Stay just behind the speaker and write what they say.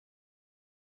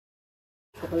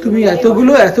তুমি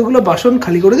এতগুলো বাসন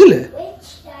খালি করে দিলে?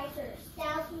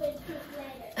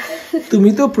 তুমি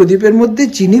তো প্রদীপের মধ্যে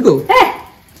চিনি গো।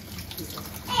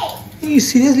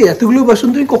 সিরিয়াসলি এতগুলো বাসন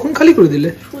তুমি কখন খালি করে দিলে?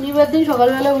 শনিবার দিন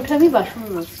সকালবেলা উঠে আমি বাসন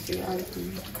মাজছি, আর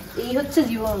এই হচ্ছে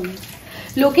জীবন।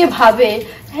 লোকে ভাবে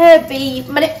হ্যাঁ এই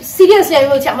মানে সিরিয়াসলি আমি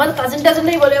বলছি, আমার কাজিন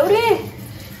টাজিনরাই বলে ওরে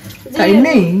টাইম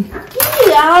নেই কি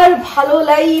আর ভালো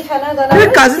লাইফ হ্যাঁ দাদা।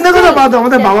 কাজিনদের কথা বাদ,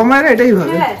 আমাদের বাবা মায়েরা এটাই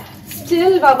ভাবে। হ্যাঁ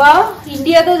স্টিল বাবা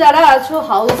ইন্ডিয়াতে যারা আছো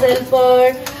হাউস হেল্পার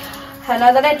হ্যাঁ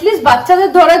দাদা, অ্যাটলিস্ট বাচ্চাদের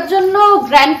ধরার জন্য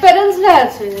গ্র্যান্ড প্যারেন্টসরা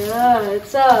আছে।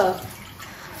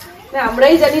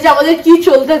 আমরাই জানি যে আমাদের কি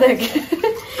চলতে থাকে।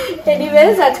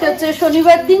 এনিওয়েজ আজকে হচ্ছে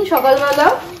শনিবার দিন সকালবেলা,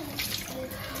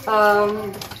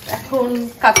 এখন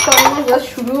কাজকর্ম জাস্ট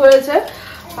শুরু হয়েছে।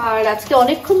 আর আজকে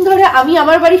অনেকক্ষণ ধরে আমি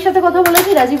আমার বাড়ির সাথে কথা বলেছি,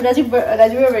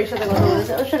 রাজীবের বাড়ির সাথে কথা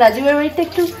বলেছে। অবশ্য রাজীবের বাড়িটা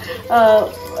একটু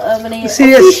মানে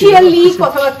অফিশিয়ালি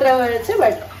কথাবার্তা হয়েছে,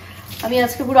 বাট আমি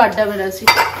আজকে পুরো আড্ডা বেড়াচ্ছি।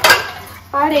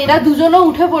 আর এরা দুজনও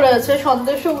উঠে পড়েছে,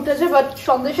 সন্দেশও উঠেছে, বাট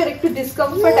সন্দেশের একটু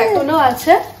ডিসকমফর্ট এখনো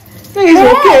আছে।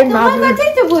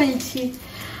 বলছি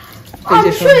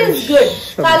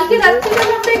কালকে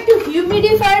রাত্রিবেলা আমরা একটু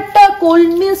হিউমিডিফায়ারটা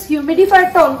কোল্ডনেস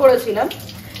হিউমিডিফায়ারটা অন করেছিলাম,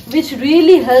 which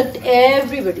really helped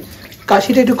everybody.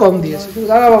 কাশিটা একটু কম দিয়েছে।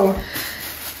 দাঁড়া বাবা,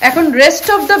 এখন রেস্ট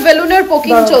অফ দ্য বেলুনের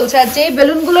পোকিং চলছে। আর যে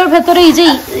বেলুনগুলোর ভেতরে এই যে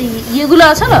ইয়েগুলো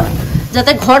আছে না,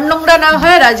 যাতে ঘর নোংরা না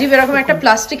হয়, রাজীব এরকম একটা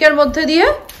প্লাস্টিকের মধ্যে দিয়ে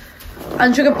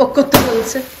আংশুকে পোক করতে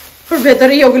বলছে, ওর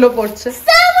ভেতরেই ওগুলো পড়ছে।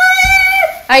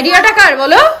 আইডিয়াটা কার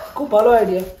বলো? খুব ভালো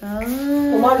আইডিয়া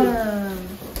তোমারই।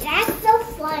 That's so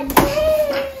fun.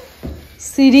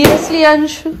 Seriously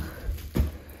Anshu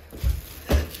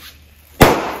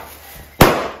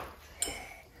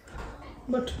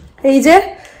এই যে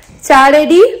চা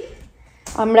রেডি,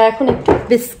 আমরা এখন একটু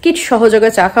বিস্কিট সহযোগে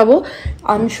চা খাবো।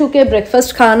 আংশুকে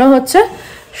ব্রেকফাস্ট খাওয়ানো হচ্ছে,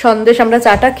 সন্দেশ আমরা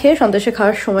চাটা খেয়ে সন্দেশে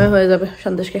খাওয়ার সময় হয়ে যাবে,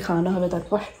 সন্দেশকে খাওয়ানো হবে।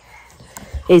 তারপর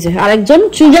এই যে আরেকজন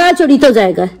চিরাচরিত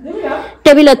জায়গায়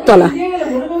টেবিলের তলা।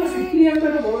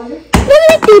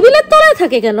 টেবিলের তলায়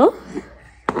থাকে কেন?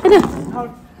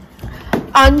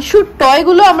 আংশুর টয়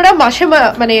গুলো আমরা মাসে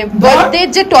মানে বার্থডে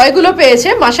যে টয় গুলো পেয়েছে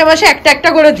মাসে মাসে একটা একটা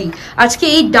করে দিই। আজকে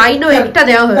এই ডাইনো একটা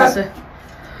দেওয়া হয়েছে।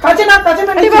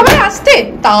 বাবা আসতে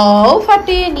তাও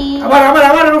ফাটেনি।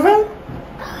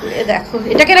 দেখো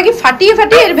এটাকে নাকি ফাটিয়ে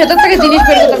ফাটিয়ে এর ভেতর থেকে জিনিস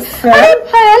বের করতে। আরে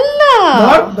ভাই আল্লাহ,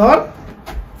 ধর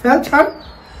ফেল ছাড়।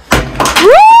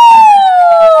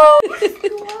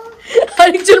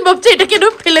 আরেকজন ভাবছে এটা কেন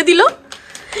ফেলে দিল,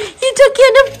 এটা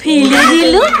কেন ফেলে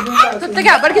দিল। তোর থেকে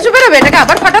আবার কিছু বেরোবে, এটাকে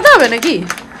আবার ফাটাতে হবে নাকি?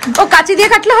 ও কাঁচি দিয়ে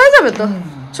কাটলে হয়ে যাবে তো।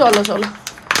 চলো চলো,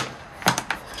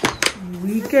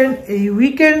 এই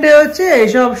উইকেন্ডে হচ্ছে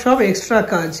এইসব সব এক্সট্রা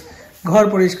কাজ, ঘর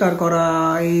পরিষ্কার করা,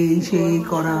 এই সেই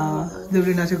করা।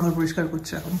 দেবলিনা আছে ঘর পরিষ্কার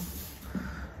করছে এখন,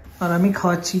 আর আমি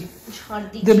খাওয়াচ্ছি।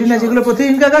 দেবলিনা যেগুলো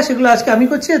প্রতিদিনকার কাজ সেগুলো আজকে আমি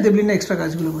করছি, আর দেবলিনা এক্সট্রা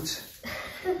কাজগুলো করছে,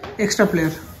 এক্সট্রা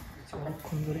প্লেয়ার।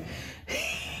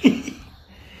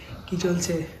 কি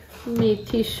চলছে?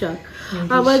 মেথির শাক।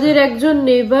 আমাদের একজন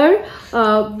নেবার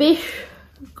বেশ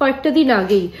কয়েকটা দিন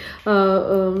আগেই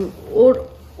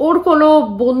ওর কোনো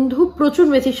বন্ধু প্রচুর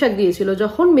মেথির শাক দিয়েছিল।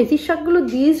 যখন মেথির শাকগুলো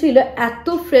দিয়েছিল এত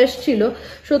ফ্রেশ ছিল,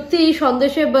 সত্যি এই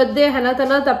সন্দেশে বার্থডে হেনা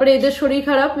তেনা, তারপরে এদের শরীর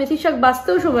খারাপ, মেথির শাক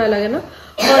বাঁচতেও সময় লাগে না,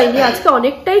 হয়নি। আজকে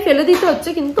অনেকটাই ফেলে দিতে হচ্ছে,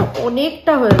 কিন্তু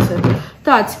অনেকটা হয়েছে। তো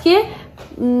আজকে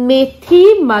মেথি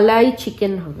মালাই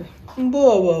চিকেন হবে।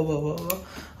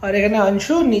 আর এখানে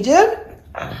আংশু নিজের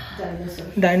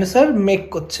ডাইনোসর মেক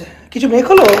করছে। কিছু মেক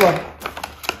হলো বাবা?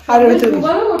 আর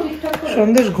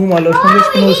সন্দেশ ঘুমালো, সন্দেশ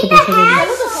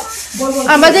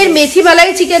আমাদের মেথি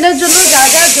মালাই চিকেনের জন্য যা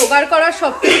যা জোগাড় করা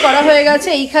সবকিছু করা হয়ে গেছে।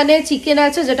 এইখানে চিকেন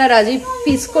আছে যেটা রাজীব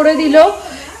পিস করে দিল,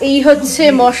 এই হচ্ছে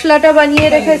মশলাটা বানিয়ে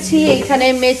রেখেছি, এইখানে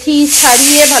মেথি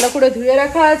ছাড়িয়ে ভালো করে ধুয়ে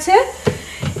রাখা আছে।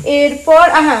 এরপর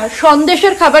হ্যাঁ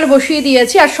সন্দেশের খাবার বসিয়ে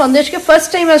দিয়েছি, আর সন্দেশকে ফার্স্ট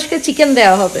টাইম আজকে চিকেন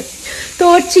দেওয়া হবে। তো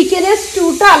চিকেনের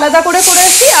স্টুটা আলাদা করে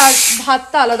করেছি আর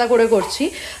ভাতটা আলাদা করে করছি।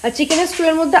 আর চিকেনের স্টু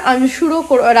এর মধ্যে আংশুরও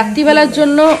রাত্রিবেলার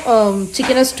জন্য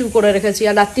চিকেনের স্টু করে রেখেছি,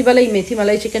 আর রাত্রিবেলায় মেথি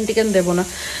মালাই চিকেন টিকেন দেবো না,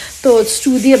 তো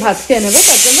স্টু দিয়ে ভাত খেয়ে নেবে,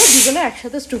 তার জন্য দুজনে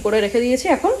একসাথে স্টু করে রেখে দিয়েছি।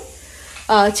 এখন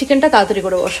চিকেনটা তাড়াতাড়ি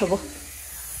করে বসাবো।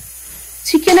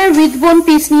 চিকেনের উইথ বোন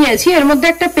পিস নিয়েছি, এর মধ্যে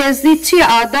একটা পেস্ট দিচ্ছি,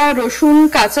 আদা রসুন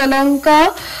কাঁচা লঙ্কা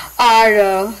আর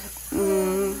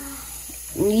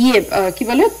কি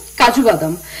বলে কাজু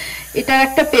বাদাম, এটা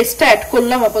একটা পেস্টটা অ্যাড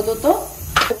করলাম আপাতত।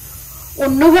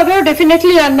 অন্যভাবেও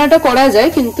ডেফিনেটলি রান্নাটা করা যায়,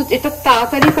 কিন্তু এটা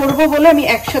তাড়াতাড়ি করবো বলে আমি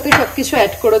একসাথে সবকিছু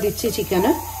অ্যাড করে দিচ্ছি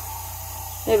চিকেনে।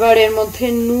 এবার এর মধ্যে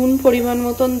নুন পরিমাণ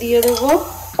মতন দিয়ে দেবো,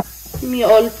 আমি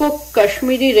অল্প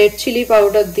কাশ্মীরি রেড চিলি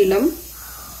পাউডার দিলাম।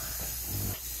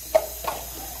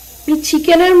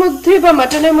 চিকেনের মধ্যে বা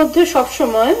মাটনের মধ্যে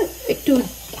সবসময় একটু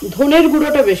ধনের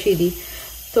গুঁড়োটা বেশি দিই,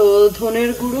 তো ধনের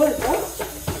গুঁড়ো এটা,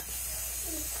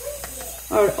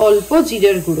 আর অল্প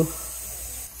জিরের গুঁড়ো,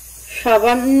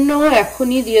 সামান্য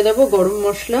এখনই দিয়ে দেবো গরম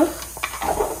মশলা,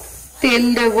 তেল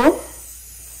দেবো,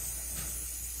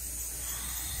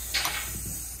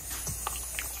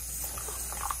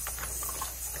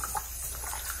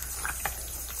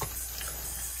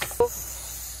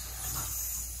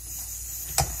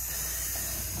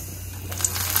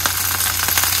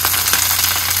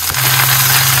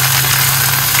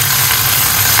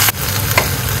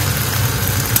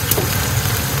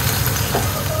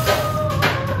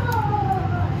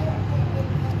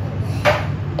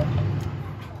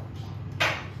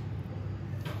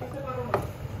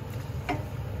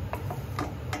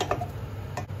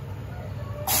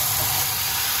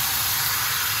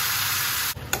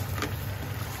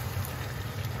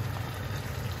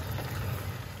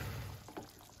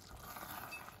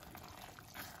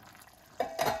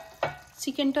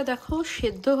 চিকেনটা দেখো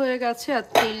সেদ্ধ হয়ে গেছে আর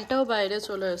তেলটাও বাইরে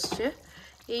চলে আসছে।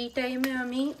 এই টাইমে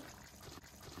আমি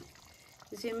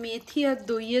যে মেথি আর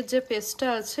দইয়ের যে পেস্টটা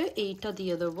আছে এইটা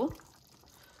দিয়ে দেবো।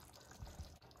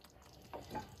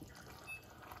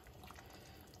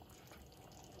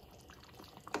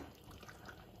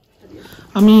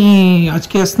 আমি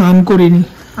আজকে স্নান করিনি,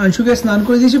 আংশুকে স্নান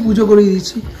করে দিয়েছি, পুজো করে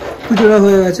দিয়েছি, পুজোটা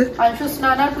হয়ে গেছে। আংশু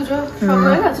স্নান আর পুজো সব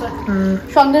হয়ে গেছে।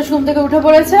 সন্দেশ ঘুম থেকে উঠে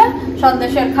পড়েছে,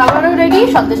 সন্দেশের খাবারও রেডি।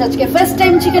 সন্দেশ আজকে ফার্স্ট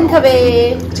টাইম চিকেন খাবে।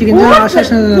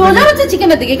 মজা হচ্ছে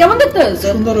চিকেনের দিকে, কেমন দেখতে হয়েছে?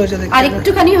 সুন্দর হয়েছে দেখতে। আর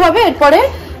একটুখানি হবে, এরপরে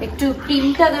একটু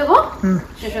ক্রিমটা দেবো,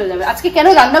 শেষ হয়ে যাবে। আজকে কেন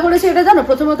রান্না করেছি এটা জানো?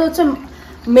 প্রথমত হচ্ছে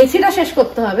মেথিটা শেষ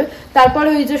করতে হবে, তারপরে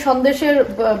ওই যে সন্দেশের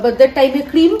বার্থডে টাইমে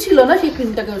ক্রিম ছিল না, সেই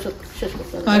ক্রিমটাকে শেষ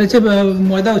করতে হবে। আর হচ্ছে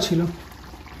ময়দাও ছিল।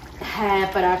 হ্যাঁ,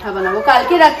 পরাঠা বানাবো।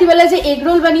 কালকে রাত্রিবেলা যে এগ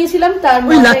রোল বানিয়েছিলাম তার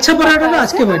ওই লাচ্ছা পরাঠাটা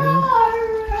আজকে বানিয়ে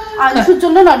আংশুর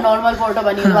জন্য না নরমাল পরোটা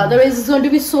বানিয়ে দেবো, otherwise it's going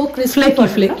to B so crispy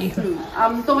flaky.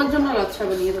 আমি তোমার জন্য লাচ্ছা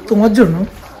বানিয়ে দেবো। তোমার জন্য?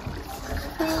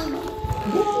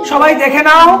 সবাই দেখে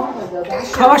নাও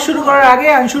খাবার শুরু করার আগে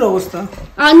আংশুর অবস্থা।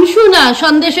 আংশু না,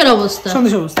 সন্দেশের অবস্থা।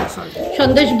 সন্দেশ অবস্থা, সরি।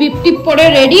 সন্দেশ বিপ টিপ পরে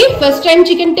ready, first time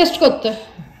chicken test করতে।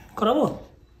 করাবো?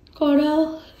 করাও।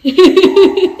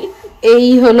 এই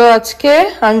হলো আজকে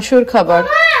আংশুর খাবার,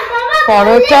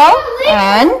 পরোটা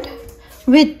অ্যান্ড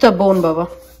উইথ দ্য বোন বাবা,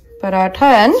 paratha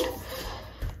and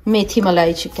methi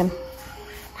malai chicken.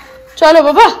 চলো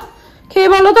বাবা, খেয়ে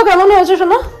বলো তো কেমন হয়েছে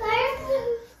শোনো।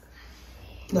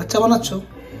 লাচ্ছা বানাচ্ছো?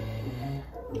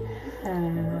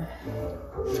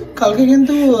 কালকে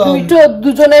কিন্তু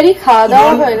দুজনেরই খাওয়া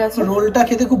দাওয়া হয়ে গেছে। রোলটা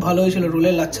খেতে খুব ভালো হয়েছিল,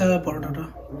 রোলের লাচ্ছা পরোটাটা।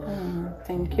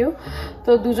 Thank you.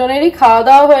 তো দুজনেরই খাওয়া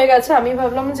দাওয়া হয়ে গেছে। আমি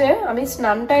ভাবলাম যে আমি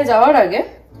স্নানটায় যাওয়ার আগে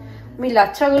আমি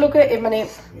লাচ্ছাগুলোকে মানে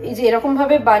এই যে এরকম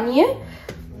ভাবে বানিয়ে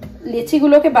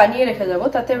লেচিগুলোকে বানিয়ে রেখে যাবো,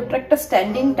 তাতে ওটা একটা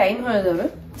স্ট্যান্ডিং টাইম হয়ে যাবে,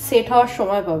 সেট হওয়ার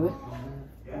সময় পাবে,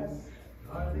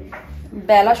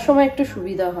 বেলার সময় একটু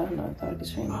সুবিধা হয় না, তার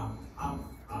কিছুই না।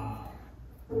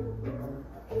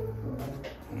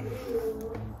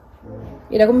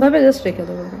 এরকম ভাবে জাস্ট রেখে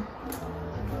দেবো।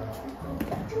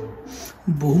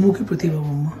 বহুমুখী প্রতিভা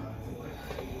মাম্মা।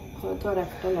 হয়তো আর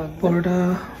একটা লাগবে। পরোটা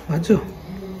ভাজো?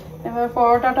 এবার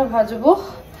পরোটাটা ভাজবো।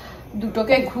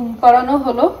 দুটোকে ঘুম পাড়ানো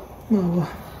হলো। বাবা,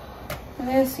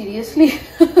 মানে সিরিয়াসলি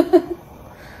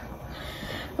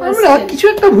আমরা কিছু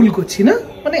একটা ভুল করছি না?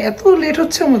 মানে এত লেট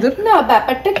হচ্ছে আমাদের। না,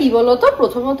 ব্যাপারটা কি বলতো,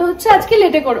 প্রথমত হচ্ছে আজকে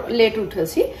লেট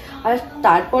উঠেছি, আর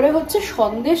তারপরে হচ্ছে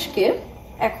সন্দেশকে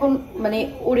এখন মানে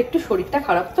ওর একটু শরীরটা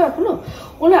খারাপ, তো এখনো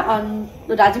ও না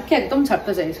রাজীবকে একদম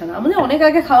ছাড়তে চাইছে না। আমাদের অনেক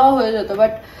আগে খাওয়া হয়ে যেত,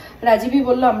 বাট রাজীবই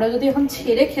বললো আমরা যদি এখন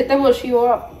ছেড়ে খেতে বসি, ও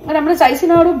মানে আমরা চাইছি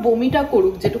না আরো বমিটা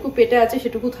করুক, যেটুকু পেটে আছে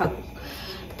সেটুকু থাকুক,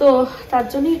 তো তার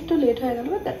জন্যই একটু লেট হয়ে গেল।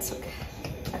 দ্যাটস ওকে,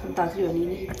 এখন তাড়াতাড়ি বানিয়ে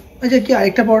নিই। আচ্ছা, কি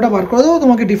আরেকটা পরোটা বার করে দেবো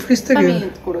তোমাকে ডিপ ফ্রিজ থেকে? আমি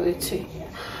করে দিচ্ছি।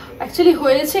 অ্যাকচুয়ালি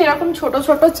হয়েছে এরকম ছোট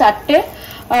ছোট চারটে,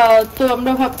 তো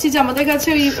আমরা ভাবছি যে আমাদের কাছে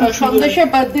ওই সন্দেশের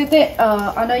বার্থডেতে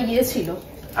আনা ইয়ে ছিল,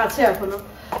 আছে এখনো,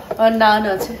 নান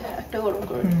আছে, একটা গরম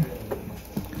করে।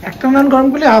 একটা নান গরম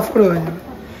করলে হাফ করে হয়ে যাবে।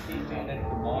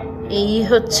 এই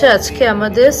হচ্ছে আজকে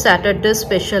আমাদের Saturday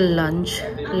special lunch,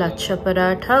 lachha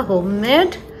paratha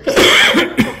homemade,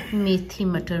 মেথি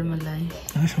মটর মালাই,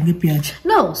 আর সঙ্গে পেঁয়াজ।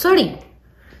 নো সরি,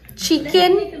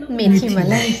 চিকেন মেথি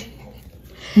মালাই,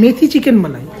 মেথি চিকেন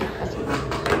মালাই।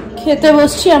 খেতে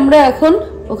বসছি আমরা এখন,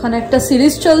 ওখানে একটা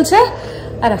সিরিজ চলছে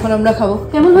আর এখন আমরা খাবো।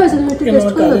 কেমন হয়েছে তুমি একটু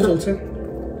টেস্ট করে দেখো। চলছে।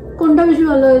 কোনটা বেশি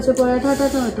ভালো হয়েছে, পরোটাটা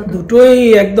না এটা? দুটোই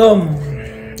একদম,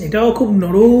 এটাও খুব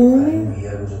নরম।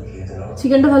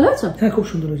 চিকেনটা ভালো আছে? হ্যাঁ, খুব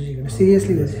সুন্দর হয়েছে চিকেন,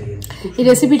 সিরিয়াসলি হয়েছে। এই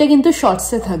রেসিপিটা কিন্তু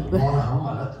শর্টসে থাকবে।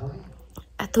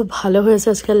 এত ভালো হয়েছে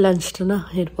আজকের লাঞ্চটা না,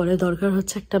 এরপরে দরকার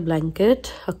হচ্ছে একটা blanket,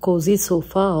 cosy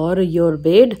sofa or your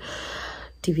bed,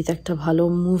 টিভিতে একটা ভালো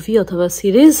মুভি অথবা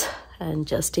series and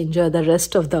just enjoy the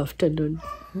rest of the afternoon.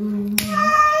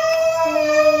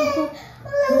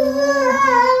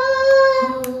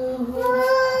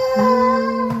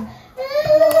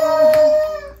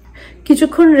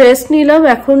 কিছুক্ষণ রেস্ট নিলাম।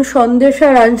 এখন সন্দেশ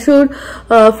আর আংশুর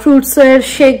ফ্রুটসের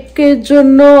শেকের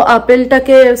জন্য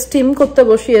আপেলটাকে স্টিম করতে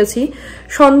বসিয়েছি।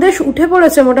 সন্দেশ উঠে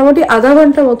পড়েছে মোটামুটি আধা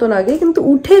ঘন্টা মতন আগে, কিন্তু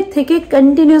উঠে থেকে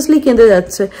কন্টিনিউয়াসলি কেঁদে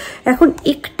যাচ্ছে। এখন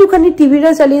একটুখানি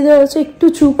টিভিটা চালিয়ে দেওয়া হচ্ছে, একটু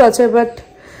চুপ আছে, বাট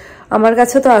আমার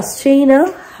কাছে তো আসছেই না,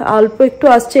 অল্প একটু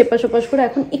আসছে এপাশ ওপাশ করে,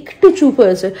 এখন একটু চুপ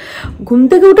হয়েছে। ঘুম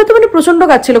থেকে উঠে তো মানে প্রচন্ড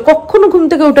কাঁদছিল, কখনো ঘুম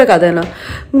থেকে উঠে কাঁদে না।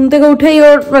 ঘুম থেকে উঠেই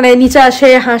ওর মানে নিচে আসে,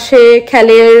 হাসে,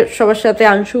 খেলে সবার সাথে।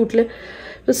 আংশু উঠলে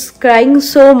ক্রাইং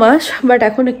সো মাচ, বাট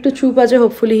এখন একটু চুপ আছে।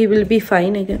 Hopefully he will be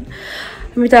fine again.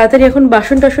 আমি তাড়াতাড়ি এখন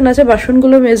বাসন টাসন আছে,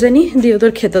 বাসনগুলো মেজে নিই, দিয়ে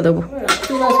ওদের খেতে দেবো।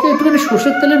 আজকে একটুখানি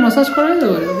সর্ষের তেলে মাসাজ করা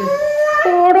দেবো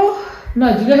না,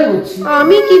 জিজ্ঞাসা করছি।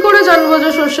 আমি কি করে জানবো যে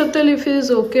সর্ষের তেল if is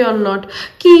okay or not?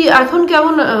 কি এখন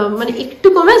কেমন মানে একটু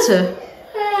কমেছে?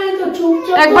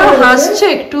 একবার হাসছে,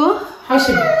 একটু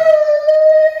হাসি,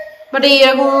 বাট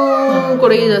এইরকম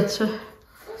করেই যাচ্ছে।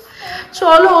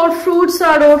 চলো, ওর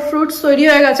ফ্রুটস তৈরি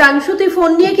হয়ে গেছে। আংশু তুই ফোন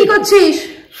নিয়ে কি করছিস?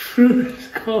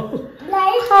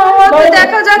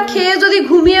 দেখা যাক, খেয়ে যদি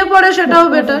ঘুমিয়ে পড়ে সেটাও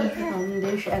বেটার।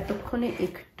 সন্দেশ এতক্ষণে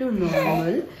একটু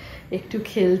নর্মাল, একটু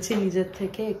খেলছে নিজের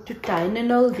থেকে। একটু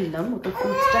টাইনেনল দিলাম, ওকে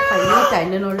ফ্রুটসটা খাইয়ে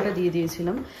টাইনেনলটা দিয়ে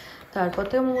দিয়েছিলাম। তারপর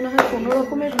থেকে মনে হয় কোনো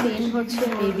রকমের পেন হচ্ছে,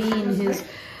 মেবি ইন হিজ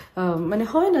মানে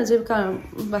হয় না যে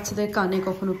বাচ্চাদের কানে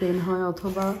কখনো পেন হয়,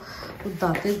 অথবা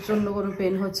দাঁতের জন্য কোনো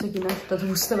পেন হচ্ছে কিনা সেটা তো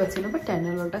বুঝতে পারছি না। বাট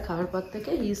টাইনেনলটা খাওয়ার পর থেকে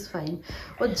হি ইজ ফাইন।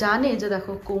 ও জানে যে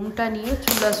দেখো কোমটা নিয়ে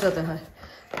চুল আঁচড়াতে হয়,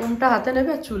 কোমটা হাতে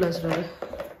নেবে আর চুল আঁচড়াবে।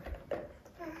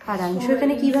 আর আংশু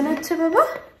এখানে কি বানাচ্ছে বাবা?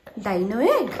 Dino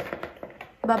egg?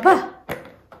 বাবা,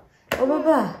 ও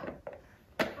বাবা,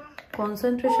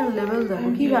 কনসেন্ট্রেশন লেভেল দেখো।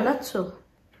 কি বানাচ্ছ?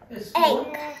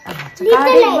 আচ্ছা, কার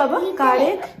এগ বাবা? কার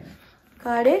এগ?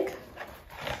 কার এগ?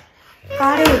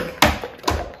 কার এগ?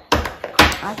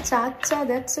 আচ্ছা আচ্ছা,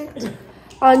 দ্যাটস ইট।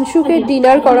 আংশুকে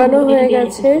ডিনার করানো হয়ে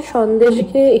গেছে।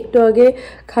 সন্দেশকে একটু আগে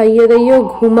খাইয়ে দিয়েও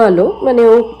ঘুমালো, মানে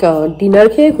ও ডিনার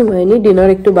খেয়ে ঘুমায়নি, ডিনার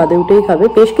একটু বাদে উঠেই খাবে।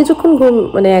 বেশ কিছুক্ষণ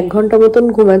মানে 1 ঘন্টা মতন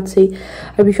ঘুমাচ্ছেই,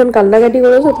 আর ভীষণ কান্নাকাটি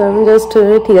করেছে। তো আমি জাস্ট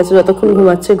ঠিক আছে, যতক্ষণ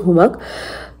ঘুমাচ্ছে ঘুমাক।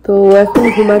 তো এখন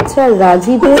ঘুমাচ্ছে। আর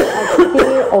রাজীবের আজকে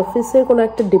অফিসে কোনো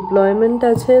একটা ডিপ্লয়মেন্ট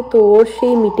আছে, তো ওর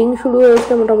সেই মিটিং শুরু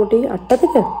হয়েছে মোটামুটি 8টা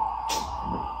থেকে।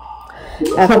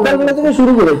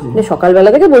 সকালবেলা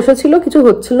থেকে বসেছিল, কিছু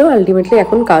হচ্ছিল, আলটিমেটলি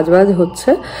এখন কাজ বাজ হচ্ছে।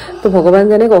 তো ভগবান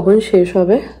জানে কখন শেষ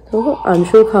হবে। তো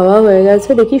আংশুর খাওয়া হয়ে গেছে,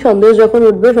 দেখি সন্দেশ যখন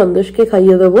উঠবে সন্দেশকে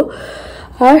খাইয়ে দেবো।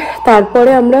 আর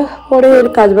তারপরে আমরা পরে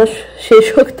কাজ বাজ শেষ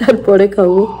হোক তারপরে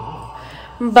খাবো।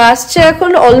 বাসছে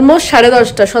এখন অলমোস্ট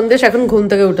 10:30। সন্দেশ এখন ঘুম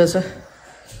থেকে উঠেছে।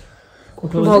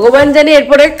 ভগবান জানে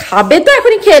এরপরে খাবে তো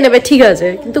এখনই খেয়ে নেবে, ঠিক আছে,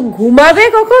 কিন্তু ঘুমাবে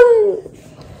কখন?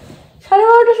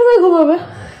 12:30টার সময় ঘুমাবে।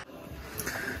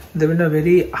 They've been a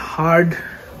very hard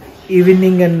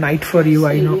evening and night for you,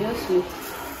 I know.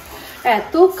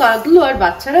 এত কাঁদলো, আর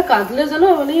বাচ্চারা কাঁদলে যেন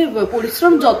মানে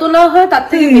পরিশ্রম যত না হয় তার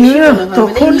থেকে বেশি মনে হয়, মানে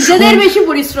নিজেদের বেশি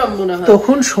পরিশ্রম মনে হয়।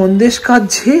 তখন সন্দেশ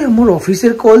কাঁদছে, আমার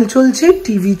অফিসের কল চলছে,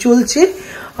 টিভি চলছে,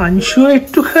 আংশু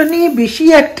একটুখানি বেশি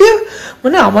অ্যাক্টিভ,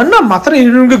 মানে আমার না মাথার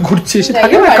এরকম ঘুরছে। সে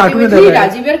থাকে না কার্টুনে দেখায়।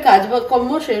 রাজীবের কাজ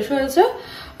কর্ম শেষ হয়েছে,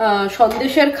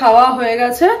 সন্দেশের খাওয়া হয়ে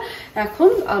গেছে, এখন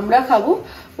আমরা খাবো।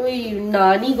 ওই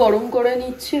নানি গরম করে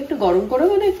নিচ্ছি, একটু গরম করে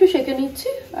মানে একটু সেঁকে নিচ্ছি,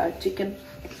 আর চিকেন,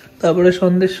 তারপরে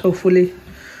Sandesh.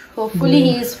 Hopefully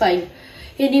he is fine.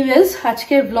 Anyways,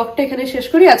 আজকের ব্লগটা এখানে শেষ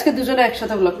করি। আজকে দুজনে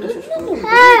একসাথে ব্লগটা শেষ করব।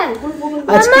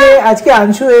 আজকে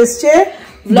আংশু এসেছে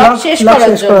ব্লগ শেষ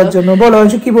করার জন্য। বলো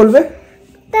আংশু কি বলবে?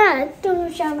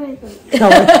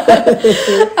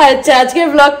 আচ্ছা, আজকের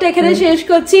ব্লগটা এখানে শেষ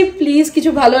করছি। প্লিজ কিছু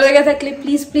ভালো লেগে থাকলে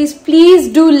please please please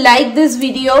do like this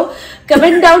video,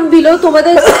 comment down below.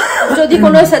 তোমাদের যদি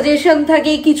কোনো সাজেশন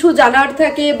থাকে, কিছু জানার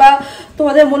থাকে, বা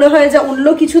তোমাদের মনে হয় যে অন্য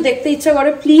কিছু দেখতে ইচ্ছা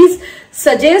করে, please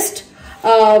suggest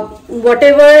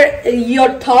whatever your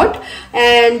thought,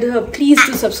 and please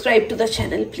do subscribe to the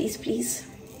channel, please.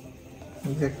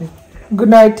 Exactly. Good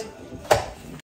night.